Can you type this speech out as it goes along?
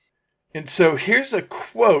And so here's a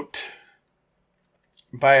quote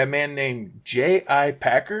by a man named J.I.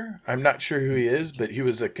 Packer. I'm not sure who he is, but he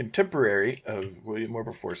was a contemporary of William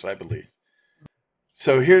Wilberforce, I believe.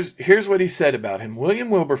 So here's what he said about him. William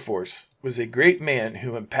Wilberforce was a great man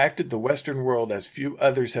who impacted the Western world as few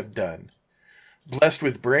others have done. Blessed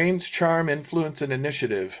with brains, charm, influence, and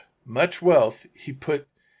initiative, much wealth, he put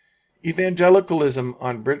evangelicalism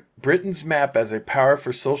on Britain's map as a power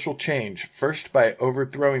for social change, first by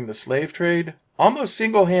overthrowing the slave trade, almost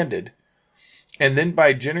single-handed, and then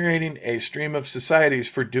by generating a stream of societies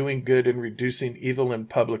for doing good and reducing evil in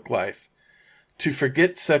public life. To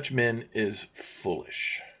forget such men is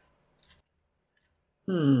foolish.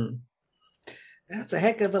 That's a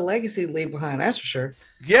heck of a legacy to leave behind, that's for sure.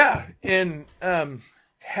 Yeah, and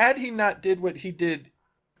had he not did what he did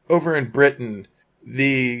over in Britain,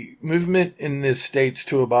 the movement in the States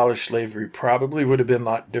to abolish slavery probably would have been a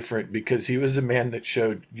lot different, because he was a man that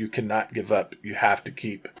showed you cannot give up. You have to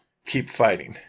keep fighting.